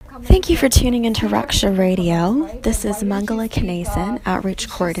Thank you for tuning into Raksha Radio. This is Mangala Kanesan, Outreach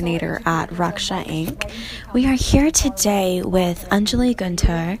Coordinator at Raksha Inc. We are here today with Anjali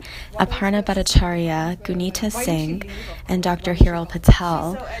Guntur, Aparna Bhattacharya, Gunita Singh, and Dr. Hiral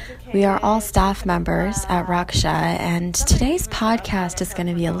Patel. We are all staff members at Raksha, and today's podcast is going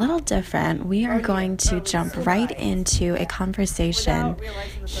to be a little different. We are going to jump right into a conversation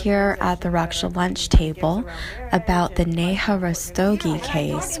here at the Raksha lunch table about the Neha Rastogi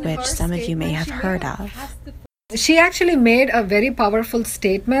case, which some of you may have heard of. She actually made a very powerful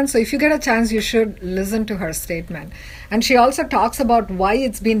statement, so if you get a chance, you should listen to her statement. And she also talks about why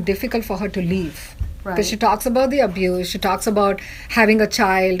it's been difficult for her to leave. Because she talks about the abuse, she talks about having a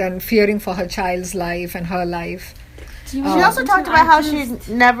child and fearing for her child's life and her life. She also talked about how she'd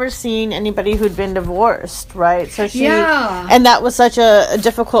never seen anybody who'd been divorced, right? So and that was such a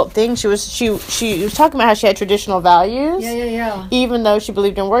difficult thing. She was talking about how she had traditional values, even though she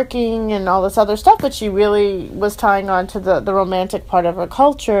believed in working and all this other stuff, but she really was tying on to the romantic part of her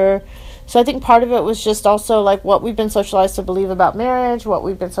culture. So I think part of it was just also like what we've been socialized to believe about marriage, what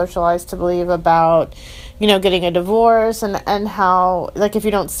we've been socialized to believe about, getting a divorce, and how, like, if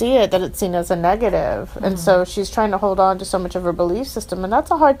you don't see it, that it's seen as a negative. Mm-hmm. And so she's trying to hold on to so much of her belief system, and that's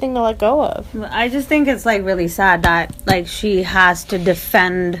a hard thing to let go of. I just think it's, really sad that, she has to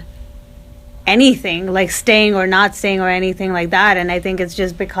defend anything, staying or not staying or anything like that. And I think it's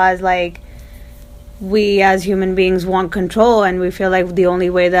just because, we as human beings want control, and we feel like the only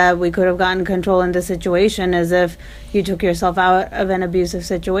way that we could have gotten control in this situation is if you took yourself out of an abusive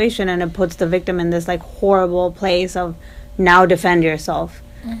situation, and it puts the victim in this horrible place of now defend yourself.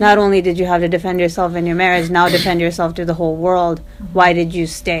 Mm-hmm. Not only did you have to defend yourself in your marriage, now defend yourself to the whole world. Mm-hmm. Why did you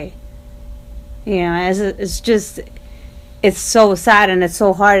stay? It's so sad, and it's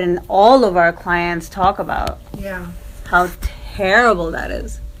so hard, and all of our clients talk about how terrible that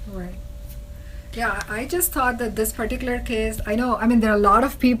is. Right. Yeah, I just thought that this particular case, there are a lot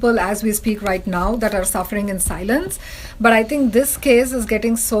of people as we speak right now that are suffering in silence, but I think this case is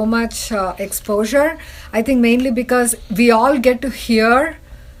getting so much exposure. I think mainly because we all get to hear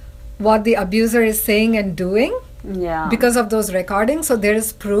what the abuser is saying and doing because of those recordings, so there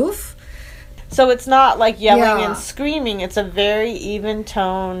is proof. So it's not like yelling and screaming, it's a very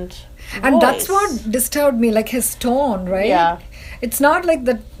even-toned voice. And that's what disturbed me, his tone, right? Yeah. It's not like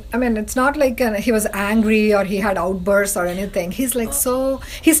it's not like he was angry or he had outbursts or anything. He's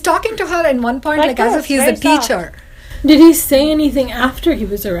he's talking to her in one point as if he's a teacher. Did he say anything after he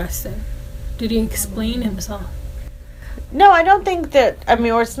was arrested? Did he explain himself? No, I don't think that,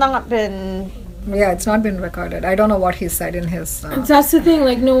 or it's not been... Yeah, it's not been recorded. I don't know what he said in his... That's the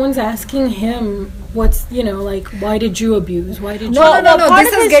thing, no one's asking him what's, why did you abuse? Why did you... No, part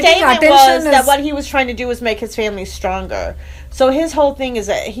of his statement was that what he was trying to do was make his family stronger. So his whole thing is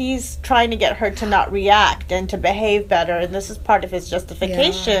that he's trying to get her to not react and to behave better, and this is part of his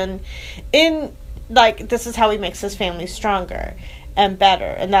justification in, this is how he makes his family stronger and better,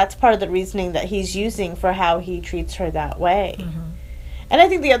 and that's part of the reasoning that he's using for how he treats her that way. Mm-hmm. And I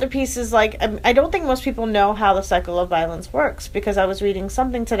think the other piece is, I don't think most people know how the cycle of violence works, because I was reading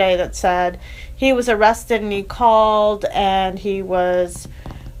something today that said he was arrested and he called, and he was...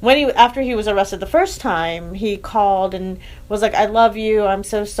 after he was arrested the first time, he called and was like, "I love you, I'm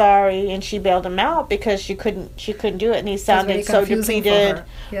so sorry," and she bailed him out because she couldn't do it, and he sounded so depleted.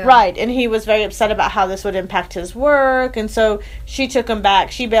 Yeah. Right, and he was very upset about how this would impact his work, and so she took him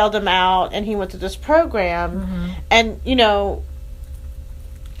back, she bailed him out, and he went through this program, and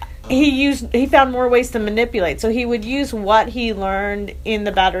he found more ways to manipulate. So he would use what he learned in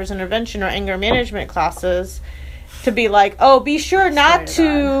the batterers intervention or anger management classes to be like, oh, be sure not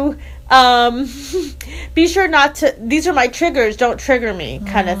to, these are my triggers, don't trigger me,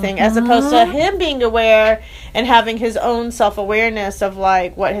 kind of thing, as opposed to him being aware and having his own self-awareness of,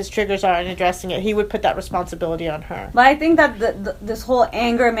 what his triggers are and addressing it. He would put that responsibility on her. But I think that this whole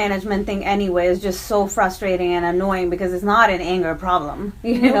anger management thing anyway is just so frustrating and annoying, because it's not an anger problem,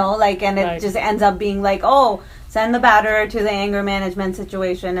 and it just ends up being send the batter to the anger management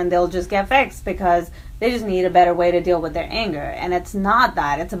situation and they'll just get fixed, because they just need a better way to deal with their anger. And it's not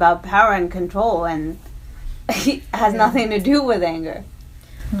that. It's about power and control, and it has nothing to do with anger.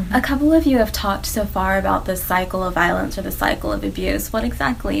 Mm-hmm. A couple of you have talked so far about the cycle of violence or the cycle of abuse. What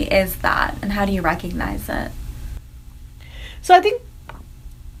exactly is that, and how do you recognize it? So I think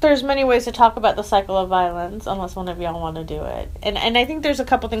there's many ways to talk about the cycle of violence, unless one of y'all want to do it. And I think there's a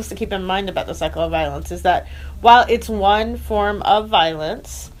couple things to keep in mind about the cycle of violence, is that while it's one form of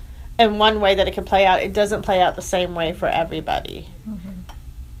violence and one way that it can play out, it doesn't play out the same way for everybody.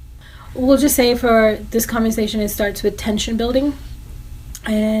 We'll just say for this conversation, it starts with tension building.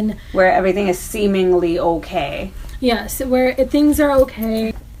 and where everything is seemingly okay. Yes, where things are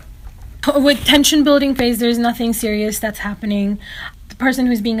okay. With tension building phase, there's nothing serious that's happening. The person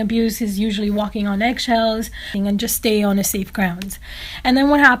who's being abused is usually walking on eggshells and just stay on a safe grounds. And then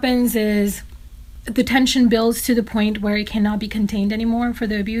what happens is the tension builds to the point where it cannot be contained anymore for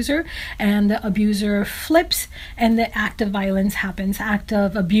the abuser, and the abuser flips, and the act of violence happens, act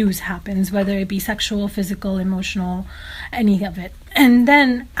of abuse happens, whether it be sexual, physical, emotional, any of it. And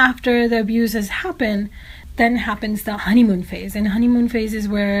then after the abuse has happened, then happens the honeymoon phase. And honeymoon phase is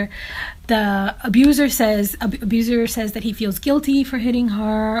where the abuser says that he feels guilty for hitting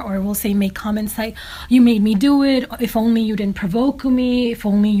her, or will say, make comments like, you made me do it, if only you didn't provoke me, if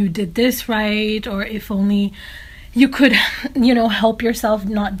only you did this right, or if only you could, help yourself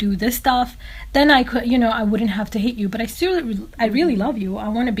not do this stuff, then I could, I wouldn't have to hate you. But I really love you. I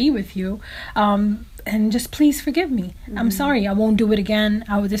want to be with you. And just please forgive me. I'm sorry. I won't do it again.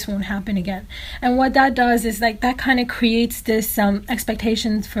 This won't happen again. And what that does is that kind of creates this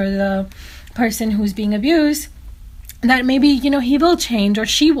expectations for the person who's being abused, that maybe, he will change or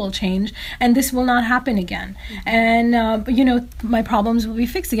she will change and this will not happen again. And, my problems will be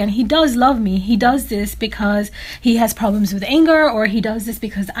fixed again. He does love me. He does this because he has problems with anger, or he does this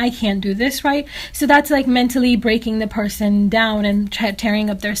because I can't do this right. So that's like mentally breaking the person down and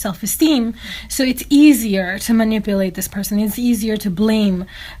tearing up their self-esteem. So it's easier to manipulate this person. It's easier to blame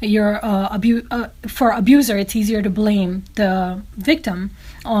your for abuser. It's easier to blame the victim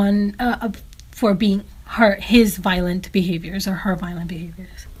on for being his violent behaviors or her violent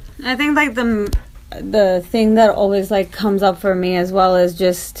behaviors. I think like the thing that always like comes up for me as well is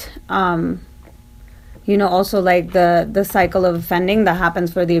just also like the cycle of offending that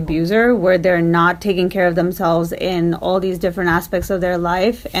happens for the abuser, where they're not taking care of themselves in all these different aspects of their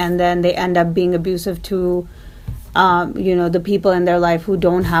life, and then they end up being abusive to the people in their life who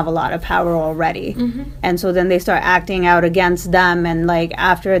don't have a lot of power already. And so then they start acting out against them, and like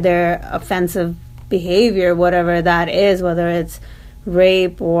after their offensive behavior, whatever that is, whether it's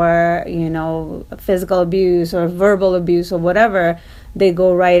rape or physical abuse or verbal abuse or whatever, they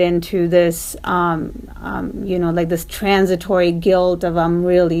go right into this like this transitory guilt of I'm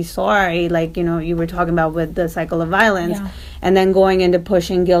really sorry, like you were talking about with the cycle of violence. And then going into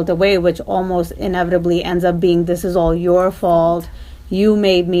pushing guilt away, which almost inevitably ends up being, this is all your fault, you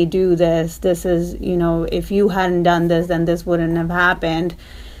made me do this, this is if you hadn't done this, then this wouldn't have happened.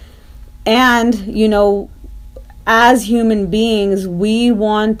 And, as human beings, we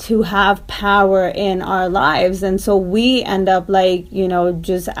want to have power in our lives. And so we end up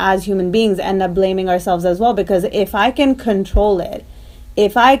just as human beings, end up blaming ourselves as well. Because if I can control it,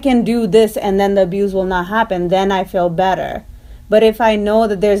 if I can do this and then the abuse will not happen, then I feel better. But if I know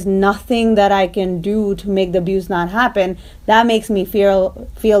that there's nothing that I can do to make the abuse not happen, that makes me feel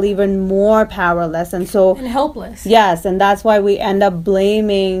even more powerless. And helpless. Yes. And that's why we end up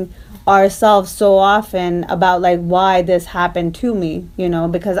blaming ourselves so often about like why this happened to me,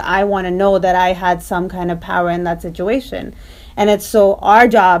 because I want to know that I had some kind of power in that situation. And it's so our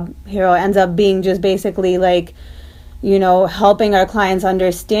job here ends up being just basically like helping our clients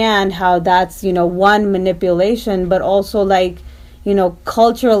understand how that's one, manipulation, but also like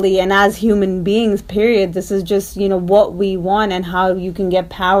culturally and as human beings, period, this is just what we want, and how you can get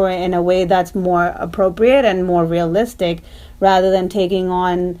power in a way that's more appropriate and more realistic, rather than taking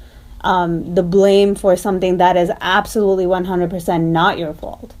on the blame for something that is absolutely 100% not your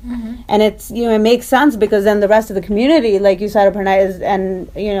fault. And it's it makes sense, because then the rest of the community, like you said, Aparna, and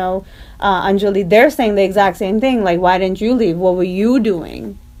Anjali, they're saying the exact same thing, like, why didn't you leave? What were you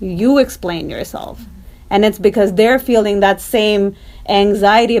doing? You explain yourself. And it's because they're feeling that same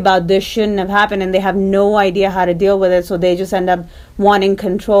anxiety about this shouldn't have happened, and they have no idea how to deal with it, so they just end up wanting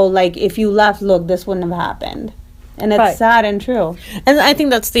control, like, if you left, look, this wouldn't have happened. And it's sad and true. And I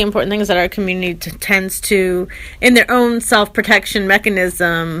think that's the important thing, is that our community tends to, in their own self-protection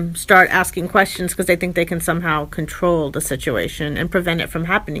mechanism, start asking questions because they think they can somehow control the situation and prevent it from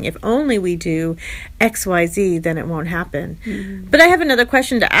happening. If only we do X, Y, Z, then it won't happen. But I have another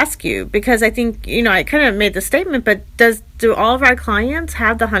question to ask you, because I think, I kind of made the statement, but do all of our clients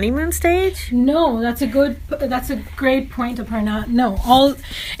have the honeymoon stage? No, that's a great point, Aparna. No,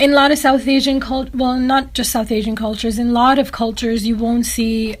 in a lot of South Asian culture, well, not just South Asian culture, cultures, in a lot of cultures, you won't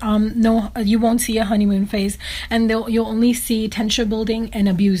see you won't see a honeymoon phase, and you'll only see tension building and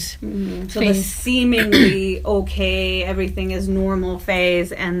abuse So the seemingly okay, everything is normal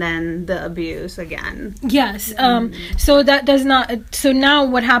phase, and then the abuse again. Yes. So that does not. So now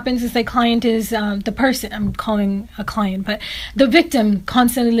what happens is the client is the person. I'm calling a client, but the victim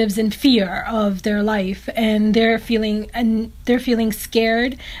constantly lives in fear of their life, and they're feeling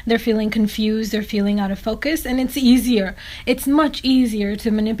scared. They're feeling confused. They're feeling out of focus, and it's much easier to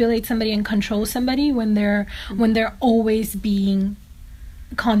manipulate somebody and control somebody when they're always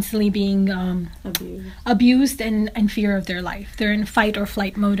constantly being abused and fear of their life. They're in fight or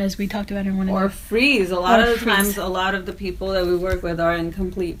flight mode, as we talked about in one of Or freeze. A lot of the times, a lot of the people that we work with are in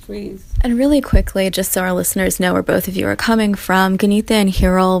complete freeze. And really quickly, just so our listeners know where both of you are coming from, Gunita and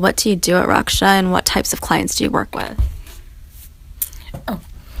Hirul, what do you do at Raksha, and what types of clients do you work with?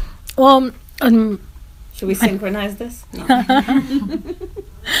 Well, should we synchronize this? No.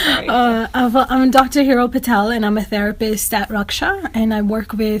 I'm Dr. Hirul Patel, and I'm a therapist at Raksha, and I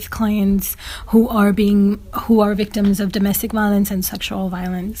work with clients who are victims of domestic violence and sexual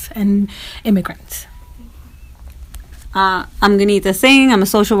violence, and immigrants. I'm Gunita Singh. I'm a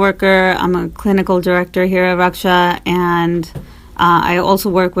social worker. I'm a clinical director here at Raksha, and I also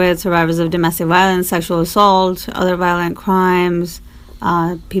work with survivors of domestic violence, sexual assault, other violent crimes,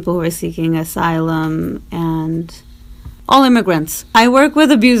 people who are seeking asylum, and all immigrants. I work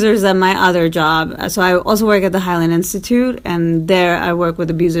with abusers at my other job. So I also work at the Highland Institute, and there I work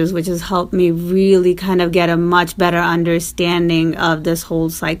with abusers, which has helped me really kind of get a much better understanding of this whole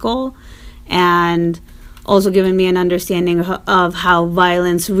cycle, and also given me an understanding of how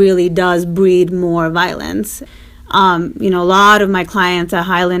violence really does breed more violence. A lot of my clients at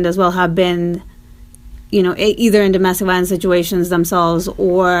Highland as well have been, either in domestic violence situations themselves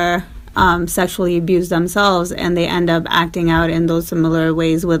or sexually abused themselves, and they end up acting out in those similar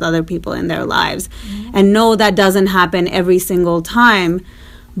ways with other people in their lives. And no, that doesn't happen every single time,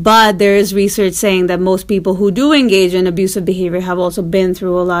 but there is research saying that most people who do engage in abusive behavior have also been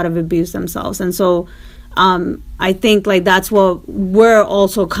through a lot of abuse themselves. And so I think that's what we're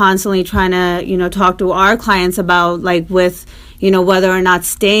also constantly trying to, talk to our clients about, with whether or not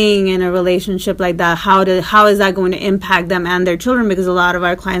staying in a relationship like that, how is that going to impact them and their children? Because a lot of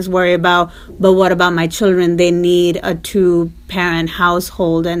our clients worry about, but what about my children? They need a 2-parent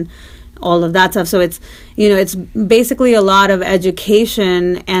household and all of that stuff. So it's, it's basically a lot of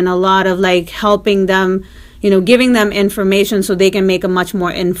education and a lot of helping them, giving them information so they can make a much more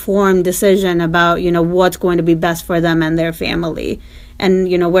informed decision about, what's going to be best for them and their family. And,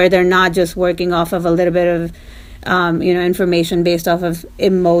 where they're not just working off of a little bit of information based off of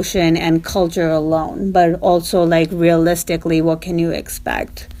emotion and culture alone, but also realistically, what can you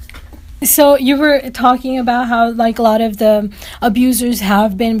expect? So you were talking about how a lot of the abusers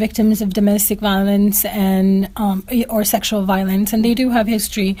have been victims of domestic violence and or sexual violence, and they do have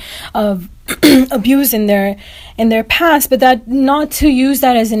history of abuse in their past, but that not to use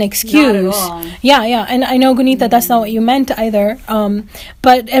that as an excuse. Not at all. Yeah, and I know, Gunita, that's not what you meant either.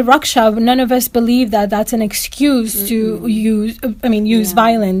 But at Raksha, none of us believe that that's an excuse to use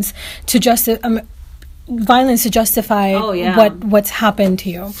violence to justify what's happened to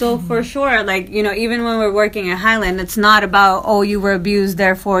you. So for sure, even when we're working at Highland, it's not about, you were abused,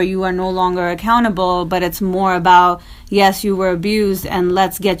 therefore you are no longer accountable, but it's more about, yes, you were abused, and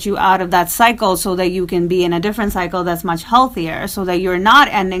let's get you out of that cycle so that you can be in a different cycle that's much healthier, so that you're not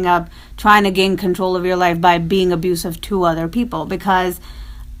ending up trying to gain control of your life by being abusive to other people, because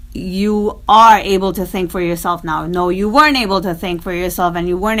you are able to think for yourself now. No, you weren't able to think for yourself, and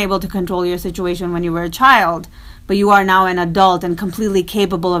you weren't able to control your situation when you were a child, but you are now an adult and completely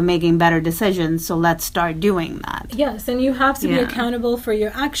capable of making better decisions. So let's start doing that. Yes, and you have to be accountable for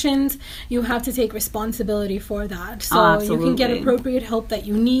your actions. You have to take responsibility for that. So you can get appropriate help that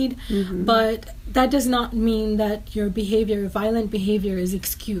you need, but that does not mean that your violent behavior, is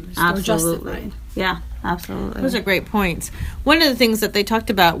excused or justified. Yeah, absolutely. Those are great points. One of the things that they talked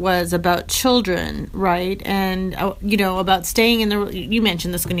about was about children, right? And, about staying in you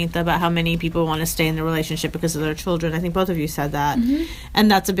mentioned this, Gunita, about how many people want to stay in the relationship because of their children. I think both of you said that. And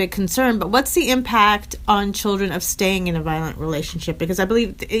that's a big concern. But what's the impact on children of staying in a violent relationship? Because I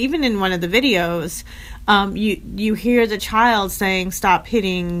believe even in one of the videos, you hear the child saying, "Stop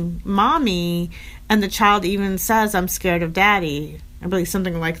hitting mommy," and the child even says, "I'm scared of daddy." I believe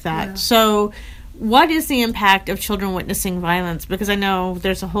something like that. Yeah. So what is the impact of children witnessing violence? Because I know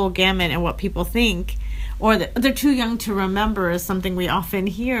there's a whole gamut in what people think, or that they're too young to remember is something we often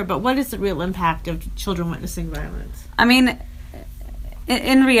hear. But what is the real impact of children witnessing violence? I mean,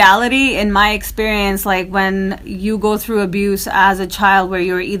 in reality, in my experience, like when you go through abuse as a child where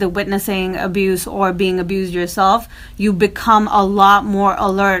you're either witnessing abuse or being abused yourself, you become a lot more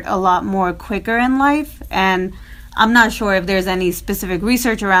alert, a lot more quicker in life. And I'm not sure if there's any specific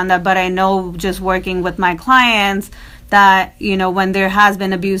research around that, but I know just working with my clients that, you know, when there has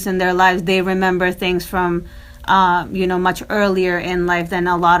been abuse in their lives, they remember things from much earlier in life than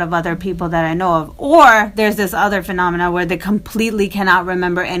a lot of other people that I know of. Or there's this other phenomena where they completely cannot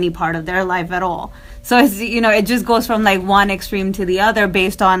remember any part of their life at all. So it's, it just goes from like one extreme to the other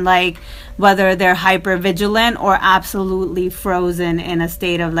based on like whether they're hyper vigilant or absolutely frozen in a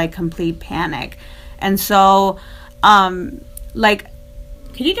state of like complete panic. And so can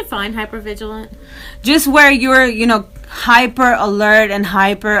you define hypervigilant? Just where you're, hyper alert and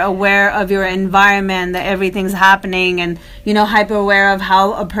hyper aware of your environment, that everything's happening, and, hyper aware of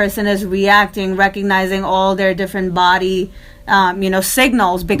how a person is reacting, recognizing all their different body,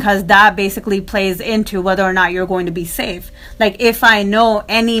 signals, because that basically plays into whether or not you're going to be safe. Like if I know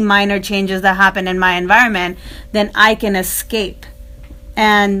any minor changes that happen in my environment, then I can escape.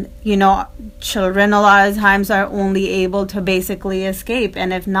 And, children a lot of times are only able to basically escape.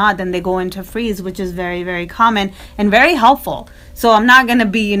 And if not, then they go into freeze, which is very, very common and very helpful. So I'm not going to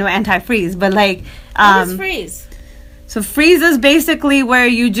be, anti-freeze, but like... what is freeze? So freeze is basically where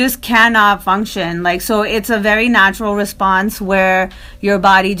you just cannot function. So it's a very natural response where your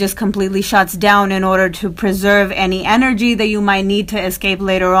body just completely shuts down in order to preserve any energy that you might need to escape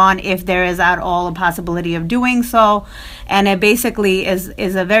later on, if there is at all a possibility of doing so. And it basically is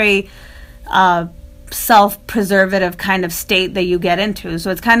a very self-preservative kind of state that you get into.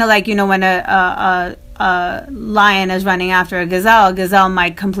 So it's kind of like, when a lion is running after a gazelle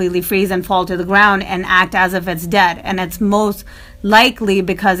might completely freeze and fall to the ground and act as if it's dead. And it's most likely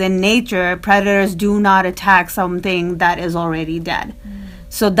because in nature, predators do not attack something that is already dead.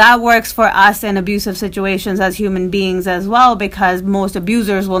 So that works for us in abusive situations as human beings as well, because most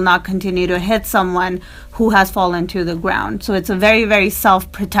abusers will not continue to hit someone who has fallen to the ground. So it's a very, very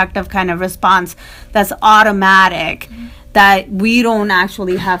self-protective kind of response that's automatic, that we don't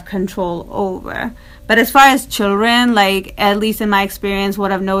actually have control over. But as far as children, at least in my experience,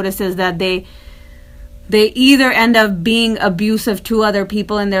 what I've noticed is that they either end up being abusive to other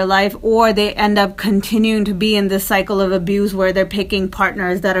people in their life, or they end up continuing to be in this cycle of abuse where they're picking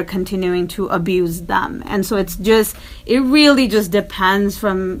partners that are continuing to abuse them. And so it really just depends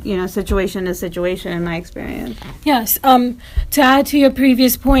from, situation to situation in my experience. Yes. To add to your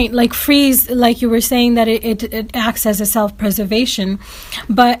previous point, freeze, like you were saying, that it acts as a self-preservation,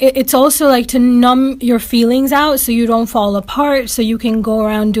 but it's also to numb your feelings out so you don't fall apart, so you can go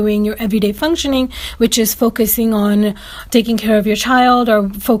around doing your everyday functioning, which is focusing on taking care of your child, or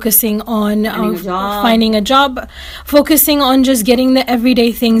focusing on finding a job, focusing on just getting the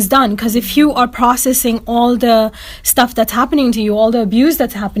everyday things done. Because if you are processing all the stuff that's happening to you, all the abuse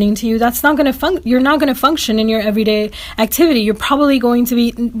that's happening to you, that's not going to you're not going to function in your everyday activity. You're probably won't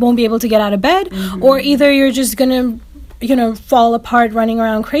be able to get out of bed, or either you're just going to fall apart running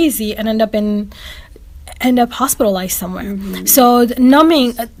around crazy and end up hospitalized somewhere. So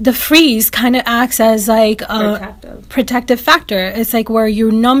numbing, the freeze kind of acts as a protective factor. It's where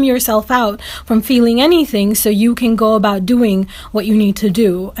you numb yourself out from feeling anything, so you can go about doing what you need to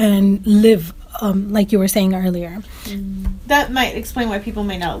do and live, like you were saying earlier. That might explain why people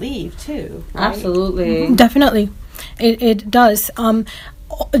may not leave too, right? Absolutely. Definitely. It does. And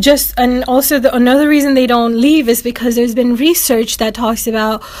also another reason they don't leave is because there's been research that talks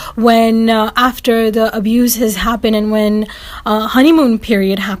about when after the abuse has happened and when honeymoon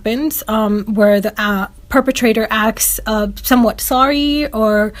period happens, where the perpetrator acts somewhat sorry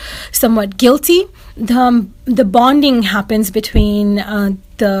or somewhat guilty, the bonding happens between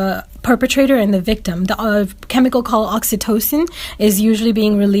the perpetrator and the victim. The chemical called oxytocin is usually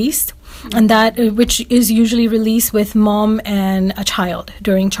being released, and that which is usually released with mom and a child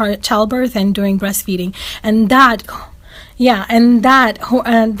during childbirth and during breastfeeding, and that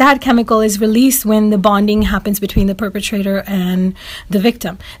chemical is released when the bonding happens between the perpetrator and the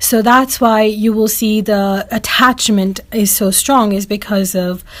victim. So that's why you will see the attachment is so strong, is because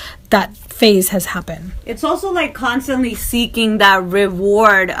of that phase has happened. It's also constantly seeking that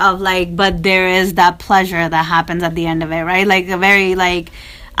reward of but there is that pleasure that happens at the end of it, right? A very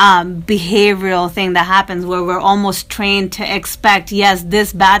behavioral thing that happens where we're almost trained to expect, yes,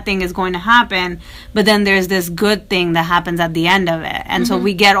 this bad thing is going to happen, but then there's this good thing that happens at the end of it. And so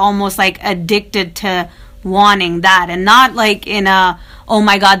we get almost addicted to wanting that, and not in a, oh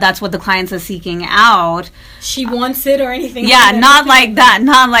my God, that's what the clients are seeking out. She wants it or anything. Yeah, not like that, but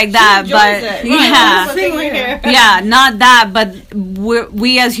not that, but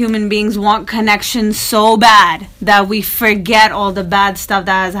we as human beings want connection so bad that we forget all the bad stuff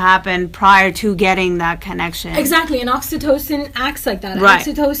that has happened prior to getting that connection. Exactly, and oxytocin acts like that. Right.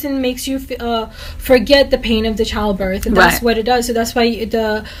 Oxytocin makes you forget the pain of the childbirth, and that's what it does. So that's why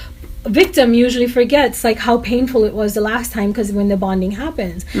the victim usually forgets like how painful it was the last time, because when the bonding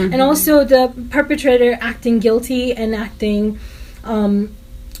happens. Mm-hmm. And also the perpetrator acting guilty and acting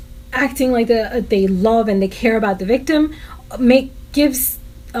like they love and they care about the victim gives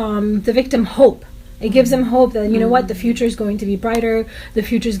the victim hope. It gives them hope that, you know what, the future is going to be brighter, the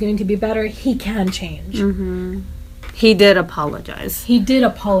future is going to be better, he can change. He did apologize.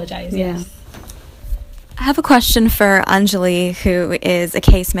 Yes. I have a question for Anjali, who is a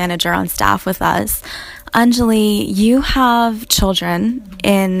case manager on staff with us. Anjali, you have children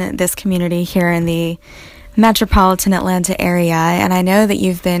in this community here in the metropolitan Atlanta area, and I know that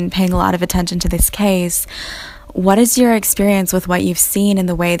you've been paying a lot of attention to this case. What is your experience with what you've seen in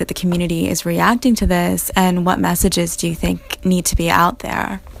the way that the community is reacting to this, and what messages do you think need to be out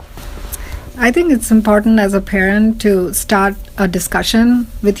there? I think it's important as a parent to start a discussion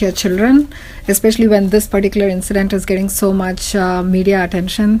with your children, especially when this particular incident is getting so much media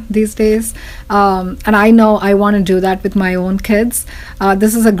attention these days. And I know I want to do that with my own kids.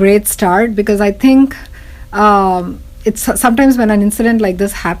 This is a great start, because I think it's sometimes when an incident like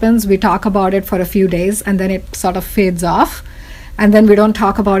this happens, we talk about it for a few days and then it sort of fades off. And then we don't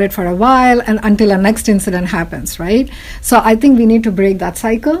talk about it for a while and until a next incident happens, right? So I think we need to break that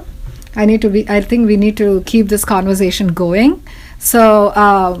cycle. I think we need to keep this conversation going.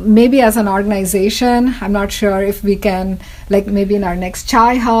 So maybe as an organization, I'm not sure if we can, like maybe in our next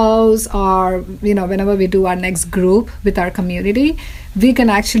chai house, or whenever we do our next group with our community, we can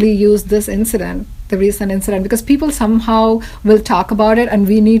actually use this incident, the recent incident, because people somehow will talk about it, and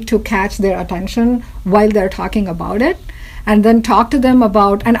we need to catch their attention while they're talking about it, and then talk to them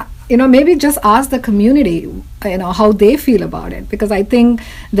about, and maybe just ask the community, how they feel about it, because I think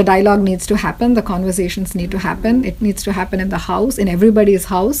the dialogue needs to happen, the conversations need to happen. It needs to happen in the house, in everybody's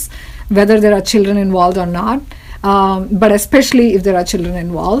house, whether there are children involved or not, but especially if there are children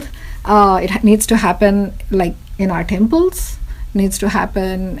involved. It needs to happen like in our temples, it needs to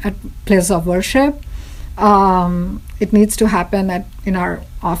happen at places of worship, it needs to happen in our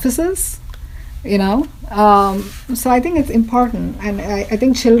offices. So I think it's important, and I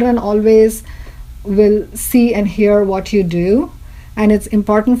think children always will see and hear what you do, and it's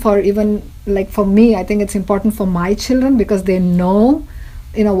important for even like for me. I think it's important for my children because they know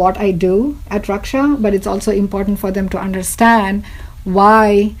what I do at Raksha, but it's also important for them to understand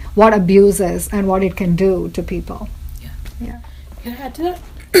what abuse is and what it can do to people. Yeah. Can I add to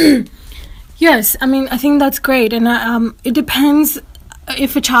that? Yes, I mean, I think that's great, and it depends.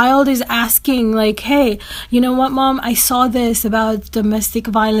 If a child is asking like, hey, you know what, Mom, I saw this about domestic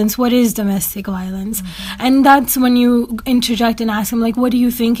violence. What is domestic violence? And that's when you interject and ask them like, what do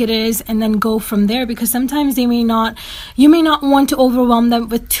you think it is? And then go from there, because sometimes you may not want to overwhelm them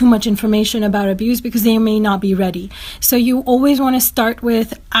with too much information about abuse because they may not be ready. So you always want to start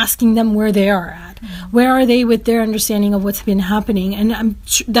with asking them where they are at. Where are they with their understanding of what's been happening? And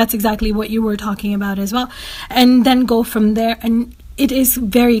that's exactly what you were talking about as well. And then go from there. And it is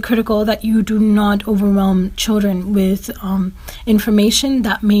very critical that you do not overwhelm children with information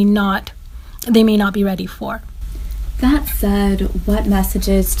that they may not be ready for. That said, what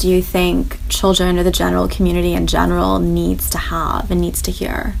messages do you think children or the general community in general needs to have and needs to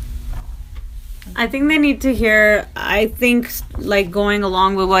hear? I think they need to hear, like going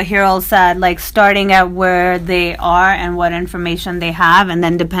along with what Hiral said, like starting at where they are and what information they have, and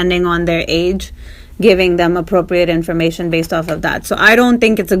then depending on their age, giving them appropriate information based off of that. So I don't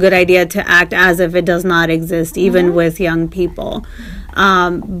think it's a good idea to act as if it does not exist, even with young people.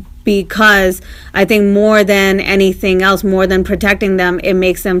 Because I think more than anything else, more than protecting them, it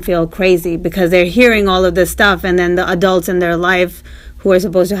makes them feel crazy because they're hearing all of this stuff, and then the adults in their life who are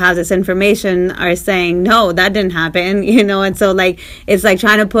supposed to have this information are saying, no, that didn't happen, and so like it's like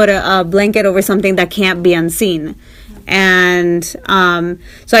trying to put a blanket over something that can't be unseen. And so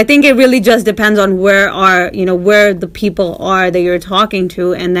I think it really just depends on where the people are that you're talking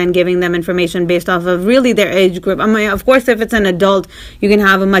to, and then giving them information based off of really their age group. I mean, of course, if it's an adult, you can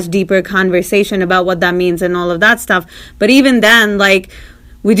have a much deeper conversation about what that means and all of that stuff. But even then, like,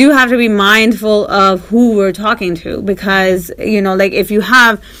 we do have to be mindful of who we're talking to, because, like if you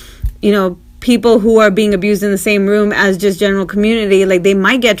have, people who are being abused in the same room as just general community, like they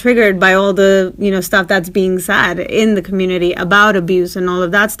might get triggered by all the, you know, stuff that's being said in the community about abuse and all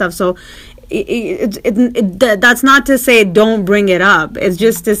of that stuff. So that's not to say don't bring it up. It's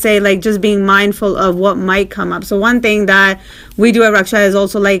just to say, like, just being mindful of what might come up. So one thing that we do at Raksha is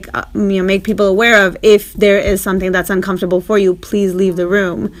also, like, you know, make people aware of, if there is something that's uncomfortable for you, please leave the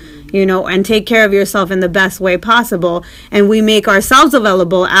room, you know, and take care of yourself in the best way possible. And we make ourselves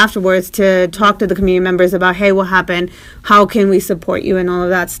available afterwards to talk to the community members about, hey, what happened? How can we support you? And all of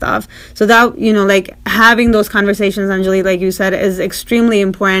that stuff. So that, you know, like, having those conversations, Anjali, like you said, is extremely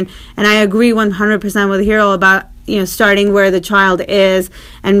important. And I agree 100% with Hero about, you know, starting where the child is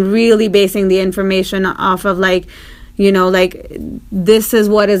and really basing the information off of, like, you know, like, this is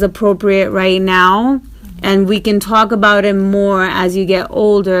what is appropriate right now. And we can talk about it more as you get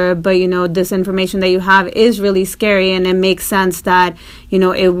older, but, you know, this information that you have is really scary, and it makes sense that, you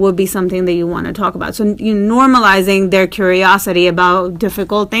know, it would be something that you want to talk about. So you normalizing their curiosity about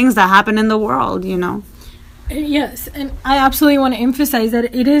difficult things that happen in the world, you know. Yes, and I absolutely want to emphasize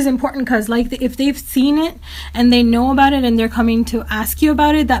that it is important, because, like, if they've seen it and they know about it and they're coming to ask you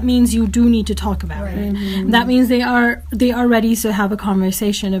about it, that means you do need to talk about it. Mm-hmm. That means they are ready to have a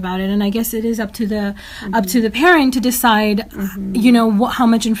conversation about it. And I guess it is up to the parent to decide, you know, how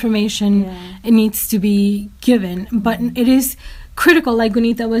much information it needs to be given. But it is critical, like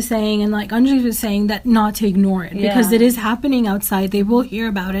Gunita was saying, and like Anjali was saying, that not to ignore it, because it is happening outside. They will hear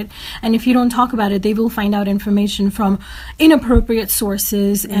about it, and if you don't talk about it, they will find out information from inappropriate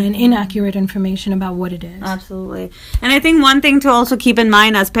sources and inaccurate information about what it is. Absolutely. And I think one thing to also keep in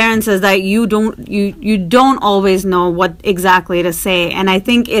mind as parents is that you don't always know what exactly to say. And I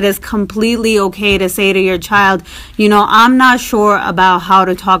think it is completely okay to say to your child, you know, I'm not sure about how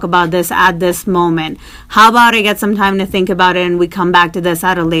to talk about this at this moment. How about I get some time to think about it and we come back to this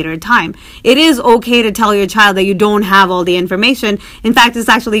at a later time? It is okay to tell your child that you don't have all the information. In fact, it's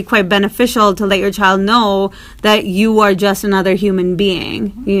actually quite beneficial to let your child know that you are just another human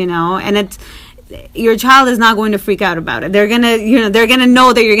being, you know, and it's, your child is not going to freak out about it. They're going to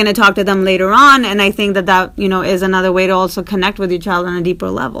know that you're going to talk to them later on. And I think that, you know, is another way to also connect with your child on a deeper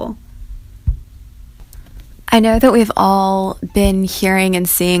level. I know that we've all been hearing and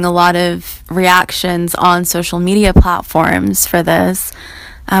seeing a lot of reactions on social media platforms for this.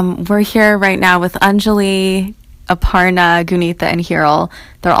 We're here right now with Anjali, Aparna, Gunita, and Hiral.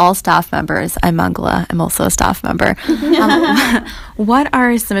 They're all staff members. I'm Mangala. I'm also a staff member. What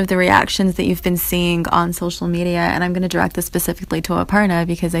are some of the reactions that you've been seeing on social media? And I'm going to direct this specifically to Aparna,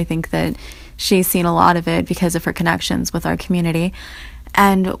 because I think that she's seen a lot of it because of her connections with our community.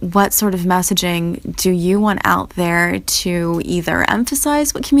 And what sort of messaging do you want out there to either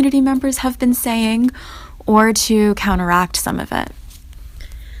emphasize what community members have been saying or to counteract some of it?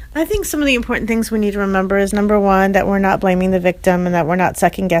 I think some of the important things we need to remember is, number one, that we're not blaming the victim and that we're not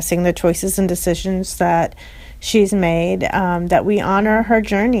second-guessing the choices and decisions that she's made, that we honor her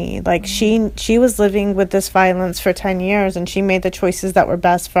journey. Like, she was living with this violence for 10 years, and she made the choices that were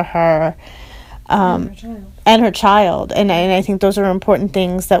best for her. And her child. And I think those are important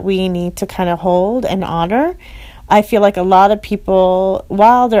things that we need to kind of hold and honor. I feel like a lot of people,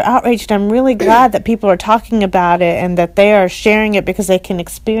 while they're outraged, I'm really glad that people are talking about it and that they are sharing it, because they can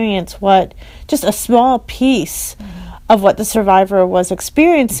experience just a small piece of what the survivor was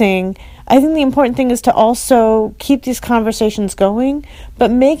experiencing. I think the important thing is to also keep these conversations going, but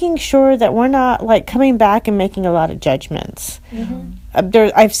making sure that we're not, like, coming back and making a lot of judgments.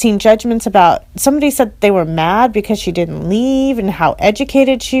 I've seen judgments about, somebody said they were mad because she didn't leave and how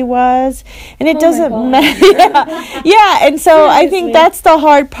educated she was, and it doesn't matter. And so I think that's the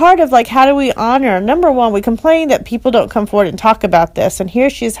hard part of, like, how do we honor? Number one, we complain that people don't come forward and talk about this, and here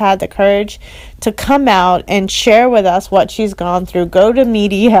she's had the courage to come out and share with us what she's gone through, go to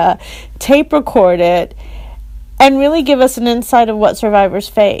media, tape record it, and really give us an insight of what survivors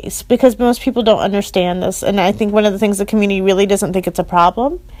face, because most people don't understand this. And I think one of the things the community really doesn't think it's a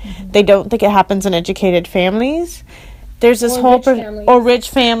problem. They don't think it happens in educated families. There's this or rich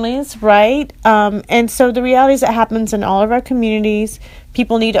families, right? And so the reality is it happens in all of our communities.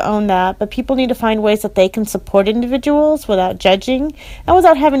 People need to own that, but people need to find ways that they can support individuals without judging and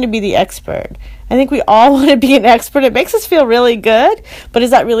without having to be the expert. I think we all want to be an expert. It makes us feel really good, but is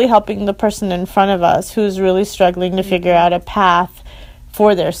that really helping the person in front of us who's really struggling to figure out a path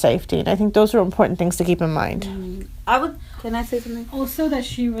for their safety? And I think those are important things to keep in mind. Can I say something? Also, that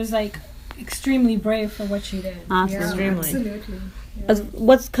she was, like, extremely brave for what she did. Absolutely.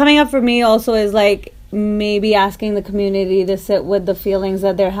 What's coming up for me also is, like, maybe asking the community to sit with the feelings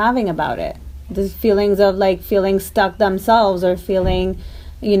that they're having about it. The feelings of, like, feeling stuck themselves, or feeling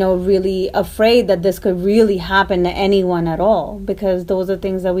really afraid that this could really happen to anyone at all, because those are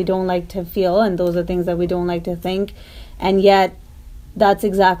things that we don't like to feel, and those are things that we don't like to think, and yet that's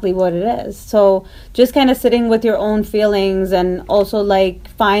exactly what it is. So just kind of sitting with your own feelings, and also like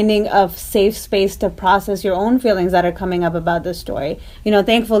finding a safe space to process your own feelings that are coming up about this story.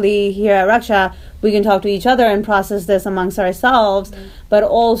 Thankfully here at Raksha, we can talk to each other and process this amongst ourselves, but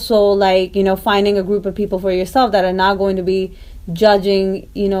also like, finding a group of people for yourself that are not going to be judging,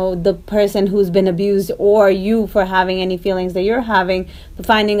 the person who's been abused or you for having any feelings that you're having, but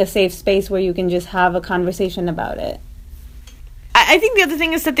finding a safe space where you can just have a conversation about it. I think the other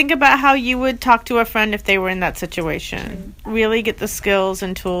thing is to think about how you would talk to a friend if they were in that situation. Really get the skills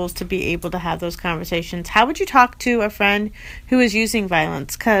and tools to be able to have those conversations. How would you talk to a friend who is using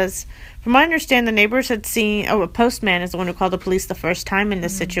violence? Because from what I understand, the neighbors had seen, a postman is the one who called the police the first time in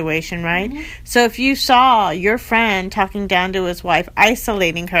this situation, right? So if you saw your friend talking down to his wife,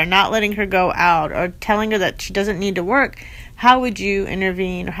 isolating her, not letting her go out, or telling her that she doesn't need to work, how would you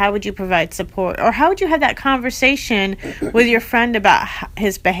intervene, or how would you provide support, or how would you have that conversation with your friend about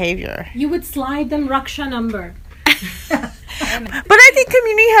his behavior? You would slide them Raksha number. But I think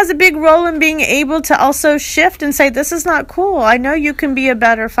community has a big role in being able to also shift and say, this is not cool. I know you can be a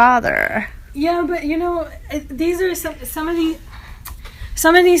better father. Yeah, but these are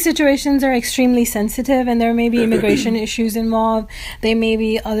some of these situations are extremely sensitive, and there may be immigration issues involved. There may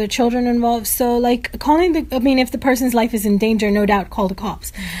be other children involved. So, like, if the person's life is in danger, no doubt, call the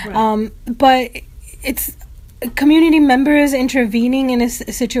cops. Right. But it's community members intervening in a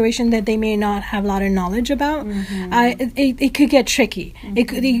situation that they may not have a lot of knowledge about. It could get tricky.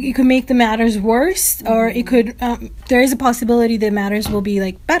 It could make the matters worse, or it could there is a possibility that matters will be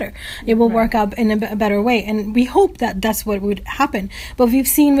like better. It will work out in a better way, and we hope that that's what would happen. But we've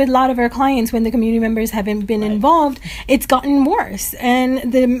seen with a lot of our clients, when the community members haven't been involved, it's gotten worse,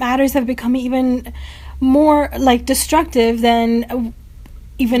 and the matters have become even more like destructive than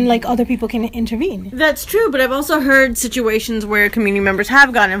even like other people can intervene. That's true, but I've also heard situations where community members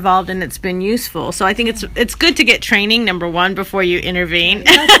have gotten involved and it's been useful. So I think it's good to get training, number one, before you intervene.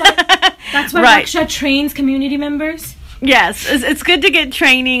 That's why right. Raksha trains community members. Yes, it's good to get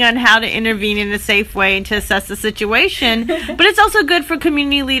training on how to intervene in a safe way and to assess the situation. But it's also good for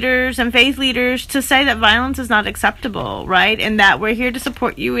community leaders and faith leaders to say that violence is not acceptable, right? And that we're here to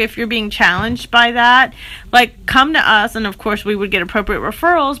support you if you're being challenged by that. Like, come to us, and of course we would get appropriate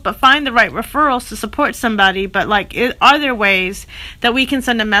referrals, but find the right referrals to support somebody. But are there ways that we can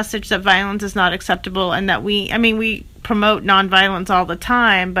send a message that violence is not acceptable, and that we promote nonviolence all the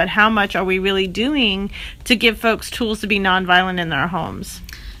time, but how much are we really doing to give folks tools to be nonviolent in their homes?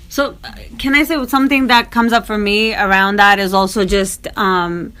 So can I say something that comes up for me around that is also just,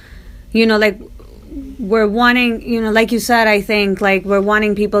 like we're wanting, like you said, I think like we're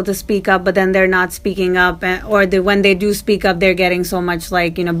wanting people to speak up, but then they're not speaking up, or when they do speak up, they're getting so much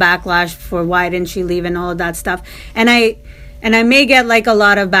backlash for why didn't she leave and all of that stuff. And I may get a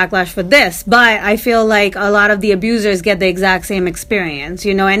lot of backlash for this, but I feel like a lot of the abusers get the exact same experience.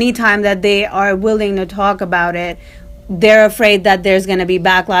 Anytime that they are willing to talk about it, they're afraid that there's going to be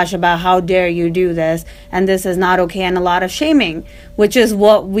backlash about how dare you do this, and this is not okay, and a lot of shaming, which is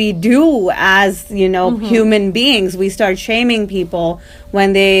what we do as, human beings. We start shaming people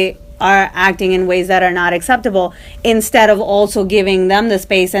when they are acting in ways that are not acceptable, instead of also giving them the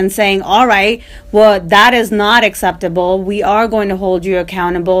space and saying, all right, well, that is not acceptable. We are going to hold you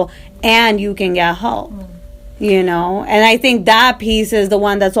accountable, and you can get help, And I think that piece is the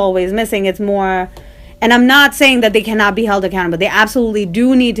one that's always missing. It's more, and I'm not saying that they cannot be held accountable. They absolutely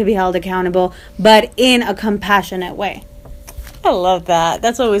do need to be held accountable, but in a compassionate way. I love that.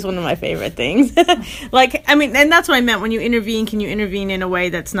 That's always one of my favorite things. And that's what I meant when you intervene. Can you intervene in a way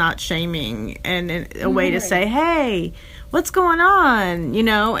that's not shaming, and in a way to say, hey, what's going on?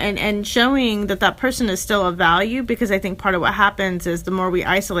 And showing that person is still of value, because I think part of what happens is the more we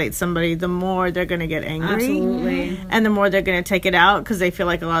isolate somebody, the more they're going to get angry. Absolutely. And the more they're going to take it out, because they feel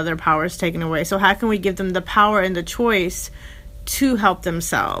like a lot of their power is taken away. So how can we give them the power and the choice to help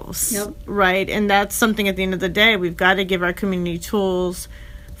themselves? Yep. Right? And that's something at the end of the day, we've got to give our community tools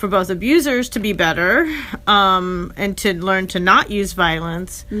for both abusers to be better, and to learn to not use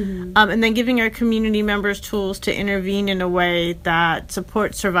violence, and then giving our community members tools to intervene in a way that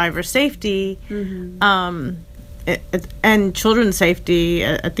supports survivor safety, in and children's safety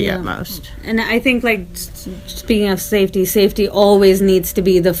at the utmost. And I think, like, speaking of safety always needs to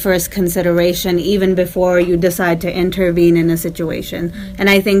be the first consideration, even before you decide to intervene in a situation. And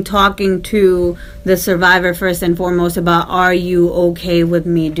I think talking to the survivor first and foremost about, are you okay with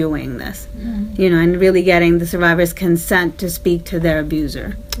me doing this? You know, and really getting the survivor's consent to speak to their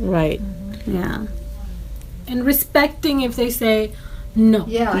abuser. Right. Yeah. And respecting if they say no.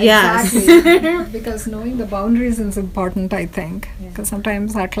 Yeah, Yes. exactly. Because knowing the boundaries is important, I think. Because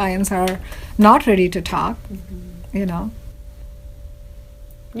sometimes our clients are not ready to talk, you know.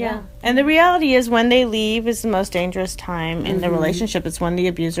 Yeah. And the reality is when they leave is the most dangerous time in the relationship. It's when the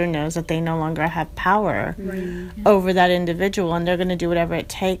abuser knows that they no longer have power over that individual, and they're going to do whatever it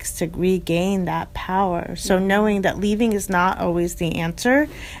takes to regain that power. So knowing that leaving is not always the answer,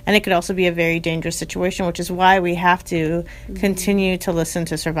 and it could also be a very dangerous situation, which is why we have to continue to listen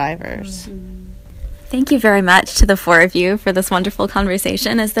to survivors. Thank you very much to the four of you for this wonderful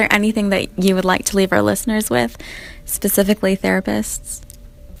conversation. Is there anything that you would like to leave our listeners with, specifically therapists?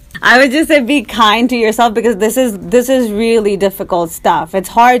 I would just say be kind to yourself, because this is really difficult stuff. It's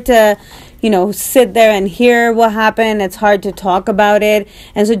hard to, you know, sit there and hear what happened. It's hard to talk about it.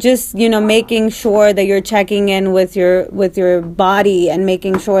 And so just, you know, making sure that you're checking in with your body and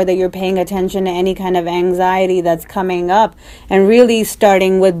making sure that you're paying attention to any kind of anxiety that's coming up, and really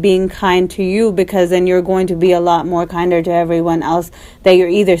starting with being kind to you, because then you're going to be a lot more kinder to everyone else that you're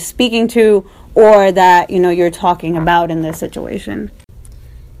either speaking to or that, you know, you're talking about in this situation.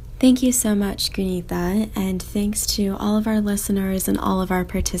 Thank you so much, Gunita, and thanks to all of our listeners and all of our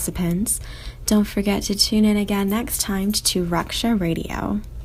participants. Don't forget to tune in again next time to Raksha Radio.